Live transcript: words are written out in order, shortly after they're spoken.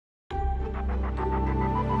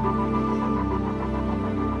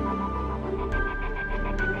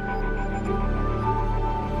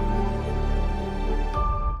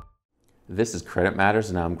This is Credit Matters,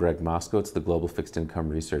 and I'm Gregg Moskowitz, the Global Fixed Income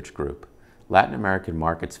Research Group. Latin American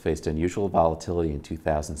markets faced unusual volatility in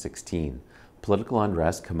 2016. Political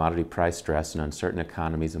unrest, commodity price stress, and uncertain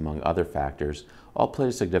economies, among other factors, all played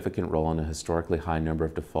a significant role in a historically high number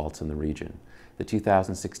of defaults in the region. The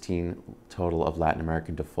 2016 total of Latin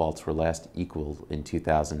American defaults were last equaled in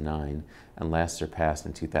 2009 and last surpassed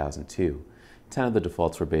in 2002. 10 of the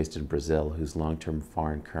defaults were based in Brazil, whose long-term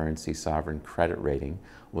foreign currency sovereign credit rating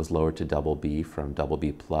was lowered to BB from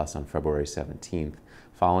BB+ on February 17th,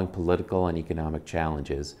 following political and economic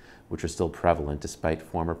challenges, which are still prevalent despite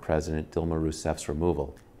former President Dilma Rousseff's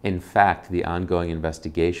removal. In fact, the ongoing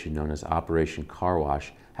investigation known as Operation Car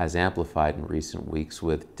Wash has amplified in recent weeks,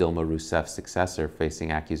 with Dilma Rousseff's successor facing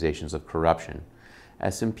accusations of corruption.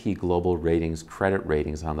 S&P Global Ratings credit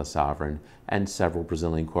ratings on the sovereign and several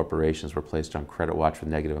Brazilian corporations were placed on credit watch with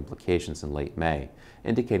negative implications in late May,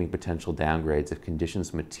 indicating potential downgrades if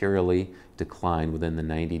conditions materially decline within the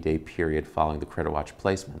 90-day period following the credit watch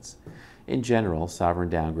placements. In general, sovereign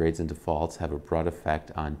downgrades and defaults have a broad effect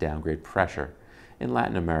on downgrade pressure. In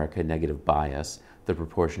Latin America, negative bias, the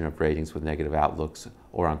proportion of ratings with negative outlooks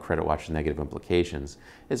or on credit watch with negative implications,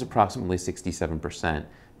 is approximately 67%,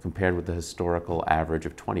 compared with the historical average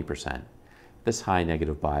of 20%. This high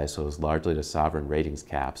negative bias owes largely to sovereign ratings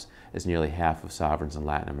caps, as nearly half of sovereigns in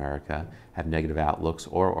Latin America have negative outlooks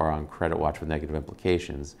or are on credit watch with negative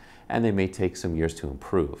implications, and they may take some years to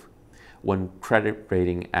improve. When credit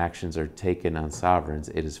rating actions are taken on sovereigns,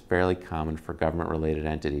 it is fairly common for government-related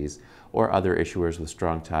entities or other issuers with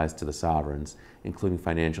strong ties to the sovereigns, including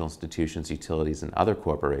financial institutions, utilities, and other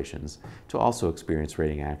corporations, to also experience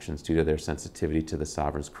rating actions due to their sensitivity to the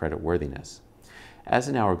sovereign's creditworthiness. As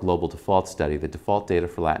in our global default study, the default data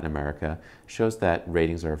for Latin America shows that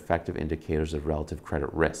ratings are effective indicators of relative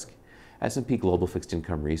credit risk. S&P Global Fixed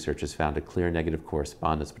Income Research has found a clear negative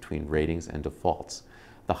correspondence between ratings and defaults.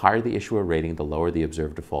 The higher the issuer rating, the lower the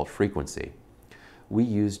observed default frequency. We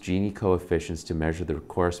use Gini coefficients to measure the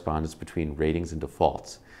correspondence between ratings and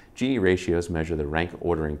defaults. Gini ratios measure the rank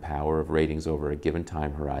ordering power of ratings over a given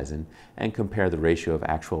time horizon and compare the ratio of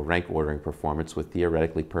actual rank ordering performance with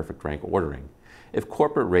theoretically perfect rank ordering. If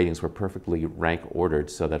corporate ratings were perfectly rank ordered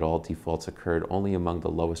so that all defaults occurred only among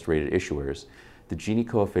the lowest rated issuers, the Gini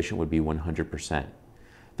coefficient would be 100%.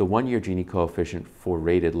 The one-year Gini coefficient for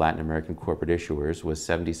rated Latin American corporate issuers was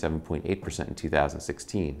 77.8% in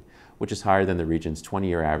 2016, which is higher than the region's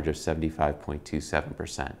 20-year average of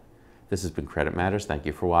 75.27%. This has been Credit Matters. Thank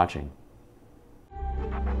you for watching.